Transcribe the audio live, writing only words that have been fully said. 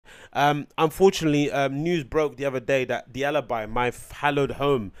Unfortunately, news broke the other day that the Alibi, my hallowed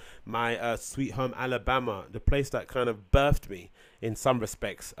home, my sweet home Alabama, the place that kind of birthed me in some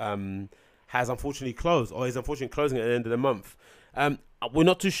respects, has unfortunately closed, or is unfortunately closing at the end of the month. We're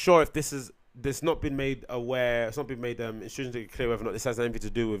not too sure if this is. This not been made aware. It's not been made instructions clear whether or not this has anything to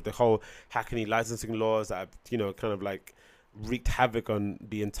do with the whole Hackney licensing laws that have, kind of like wreaked havoc on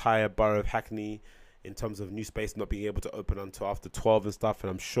the entire borough of Hackney in terms of new space not being able to open until after 12 and stuff. And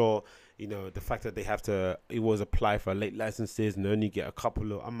I'm sure, the fact that they have to always apply for late licenses and only get a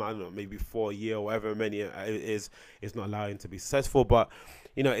couple of, I don't know, maybe 4 year or whatever many it is not allowing to be successful. But,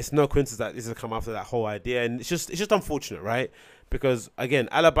 it's no coincidence that this has come after that whole idea. And it's just unfortunate, right? Because, again,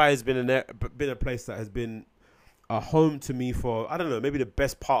 Alibi has been a place that has been a home to me for, I don't know, maybe the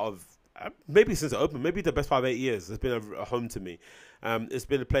best part of, maybe since it opened, maybe the best part of 8 years. It's been a home to me. It's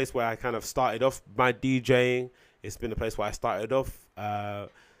been a place where I kind of started off my DJing. It's been a place where I started off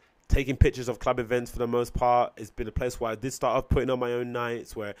taking pictures of club events for the most part. It's been a place where I did start off putting on my own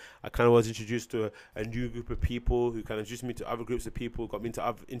nights, where I kind of was introduced to a new group of people who kind of introduced me to other groups of people, got me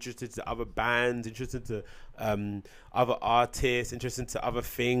into interested to other bands, interested to other artists, interested to other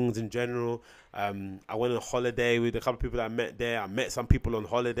things in general. I went on holiday with a couple of people that I met there. I met some people on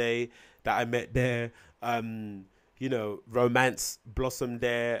holiday that I met there. Romance blossomed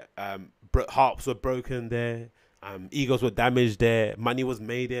there. Hearts were broken there. Egos were damaged there. Money was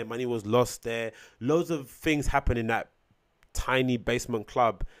made there. Money was lost there. Loads of things happened in that tiny basement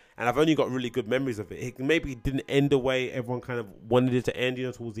club, and I've only got really good memories of it. It maybe didn't end the way everyone kind of wanted it to end,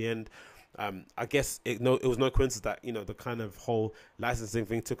 towards the end. I guess it was no coincidence that the kind of whole licensing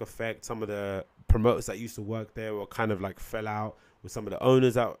thing took effect. Some of the promoters that used to work there were kind of like fell out with some of the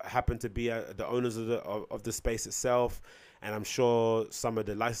owners that happened to be the owners of the space itself. And I'm sure some of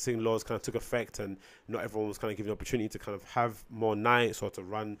the licensing laws kind of took effect, and not everyone was kind of given the opportunity to kind of have more nights or to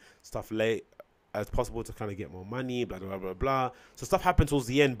run stuff late as possible to kind of get more money, blah, blah, blah, blah. So stuff happened towards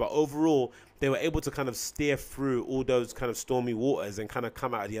the end, but overall, they were able to kind of steer through all those kind of stormy waters and kind of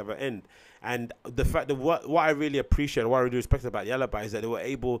come out at the other end. And the fact that what I really appreciate, what I really respect about the Alibi is that they were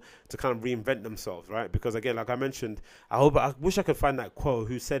able to kind of reinvent themselves, right? Because again, like I mentioned, I wish I could find that quote,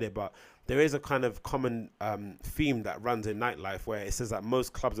 who said it, but there is a kind of common theme that runs in nightlife where it says that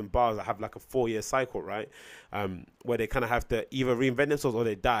most clubs and bars have like a 4-year cycle, right? Where they kind of have to either reinvent themselves or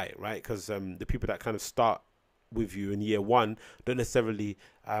they die, right? Because the people that kind of start with you in year 1 don't necessarily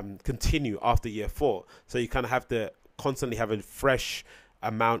continue after year 4. So you kind of have to constantly have a fresh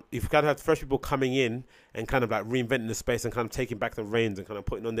amount. If you kind of have fresh people coming in and kind of like reinventing the space and kind of taking back the reins and kind of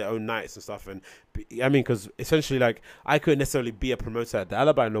putting on their own nights and stuff. And I mean, because essentially, like, I couldn't necessarily be a promoter at the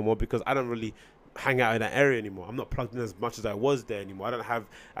Alibi no more because I don't really hang out in that area anymore. I'm not plugged in as much as I was there anymore. I don't have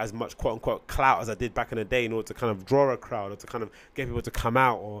as much quote unquote clout as I did back in the day in order to kind of draw a crowd or to kind of get people to come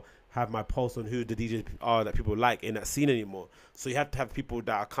out or have my pulse on who the DJs are that people like in that scene anymore. So you have to have people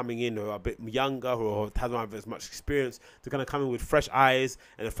that are coming in who are a bit younger, who don't have as much experience, to kind of come in with fresh eyes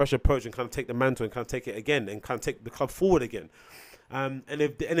and a fresh approach and kind of take the mantle and kind of take it again and kind of take the club forward again. And they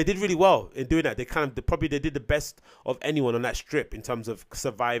did really well in doing that. They did the best of anyone on that strip in terms of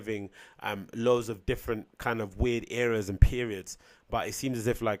surviving loads of different kind of weird eras and periods. But it seems as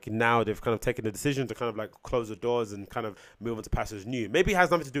if like now they've kind of taken the decision to kind of like close the doors and kind of move on to pastures new. Maybe it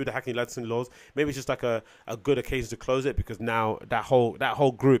has nothing to do with the Hackney licensing laws. Maybe it's just like a good occasion to close it because now that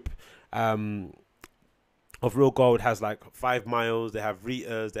whole group of Real Gold has like 5 Miles, they have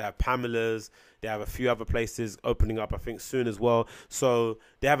Rita's, they have Pamela's, they have a few other places opening up, I think, soon as well. So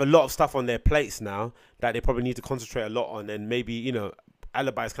they have a lot of stuff on their plates now that they probably need to concentrate a lot on. And maybe,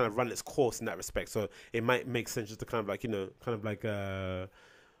 Alibi has kind of run its course in that respect. So it might make sense just to kind of like,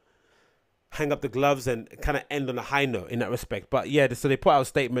 hang up the gloves and kind of end on a high note in that respect. But yeah, so they put out a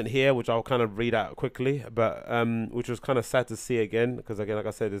statement here, which I'll kind of read out quickly, but which was kind of sad to see again, because again, like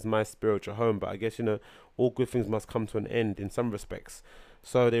I said, it's my spiritual home, but I guess, all good things must come to an end in some respects.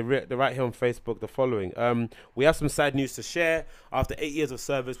 So they write here on Facebook the following. We have some sad news to share. After 8 years of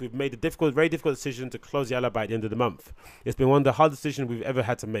service, we've made a very difficult decision to close the Alibi at the end of the month. It's been one of the hardest decisions we've ever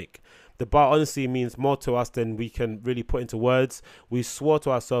had to make. The bar honestly means more to us than we can really put into words. We swore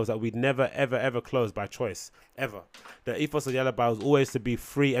to ourselves that we'd never, ever, ever close by choice. Ever. The ethos of the Alibi was always to be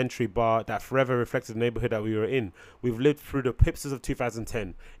free entry bar that forever reflected the neighborhood that we were in. We've lived through the hipsters of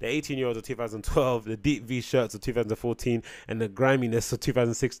 2010, the 18-year-olds of 2012, the deep V shirts of 2014, and the griminess of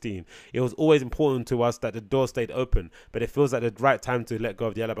 2016. It was always important to us that the door stayed open, but it feels like the right time to let go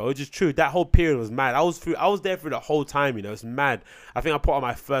of the Alibi, which is true. That whole period was mad. I was there through the whole time, it's mad. I think I put on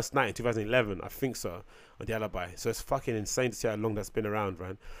my first night in 2011, I think so, on the Alibi. So it's fucking insane to see how long that's been around,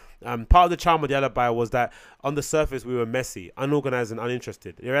 man. Part of the charm of the Alibi was that on the surface we were messy, unorganized, and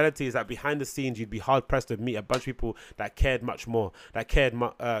uninterested. The reality is that behind the scenes you'd be hard pressed to meet a bunch of people that cared much more, cared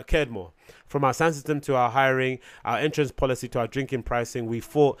more. From our sound system to our hiring, our entrance policy to our drinking pricing, we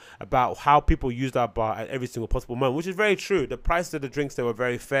thought about how people used our bar at every single possible moment, which is very true. The price of the drinks, they were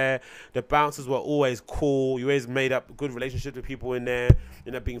very fair. The bouncers were always cool. You always made up good relationships with people in there,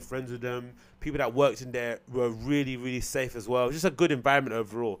 ended up being friends with them. People that worked in there were really, really safe as well. Just a good environment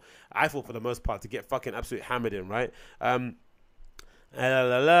overall. I thought for the most part to get fucking absolutely hammered in, right? And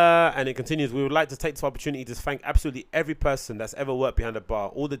it continues. We would like to take this opportunity to thank absolutely every person that's ever worked behind the bar,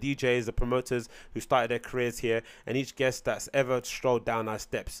 all the DJs, the promoters who started their careers here, and each guest that's ever strolled down our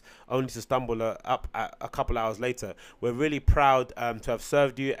steps, only to stumble up a couple hours later. We're really proud to have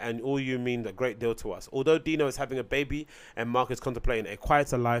served you, and all you mean a great deal to us. Although Dino is having a baby and Mark is contemplating a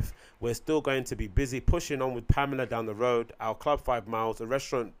quieter life, we're still going to be busy pushing on with Pamela down the road, our club 5 miles, a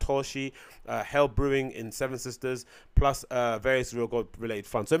restaurant Torshi, Hell Brewing in Seven Sisters, plus various real gold related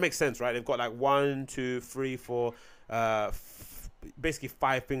fun. So it makes sense, right? They've got like 1, 2, 3, 4 basically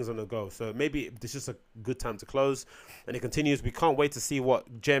 5 things on the go. So maybe it's just a good time to close. And it continues. We can't wait to see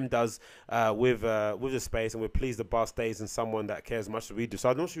what Jem does with the space, and we're pleased the bar stays in someone that cares as much as we do. So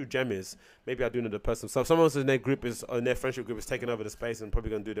I'm not sure who Jem is. Maybe I do know the person. So someone else in their group in their friendship group is taking over the space and probably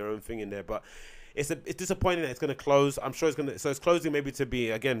going to do their own thing in there. But it's disappointing that it's going to close. I'm sure it's going to. So it's closing maybe to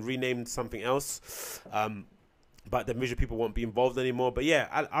be again renamed something else. But the visual people won't be involved anymore. But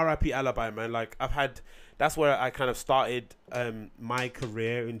yeah, RIP Alibi, man. Like that's where I kind of started my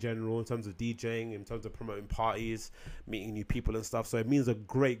career in general in terms of DJing, in terms of promoting parties, meeting new people and stuff. So it means a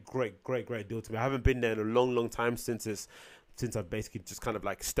great deal to me. I haven't been there in a long time since I've basically just kind of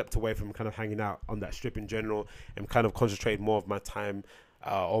like stepped away from kind of hanging out on that strip in general and kind of concentrated more of my time,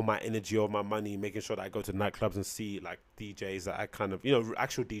 all my energy, all my money, making sure that I go to nightclubs and see like DJs that I kind of,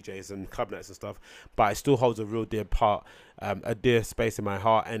 actual DJs and club nights and stuff. But it still holds a real dear part, a dear space in my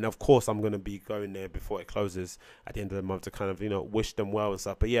heart. And of course, I'm going to be going there before it closes at the end of the month to kind of, wish them well and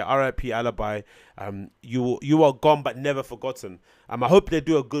stuff. But yeah, RIP Alibi, you are gone but never forgotten. I hope they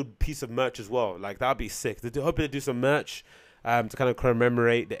do a good piece of merch as well. Like, that'd be sick. Hope they do some merch to kind of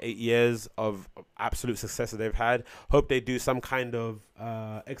commemorate the 8 years of absolute success that they've had. Hope they do some kind of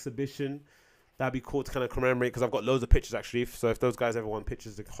exhibition. That'd be cool to kind of commemorate, because I've got loads of pictures actually. So if those guys ever want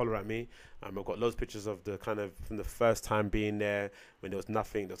pictures, they can holler at me. I've got loads of pictures of the kind of from the first time being there when there was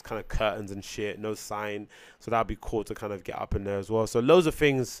nothing. There was kind of curtains and shit, no sign. So that'd be cool to kind of get up in there as well. So loads of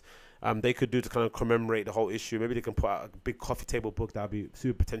things they could do to kind of commemorate the whole issue. Maybe they can put out a big coffee table book. That'd be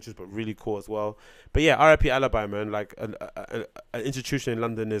super pretentious, but really cool as well. But yeah, RIP Alibi, man. Like an institution in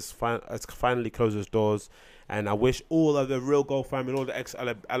London has finally closed its doors. And I wish all of the Real Gold fam and all the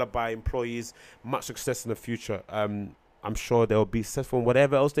ex-Alibi employees much success in the future. I'm sure they'll be successful in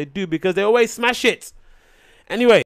whatever else they do, because they always smash it. Anyway.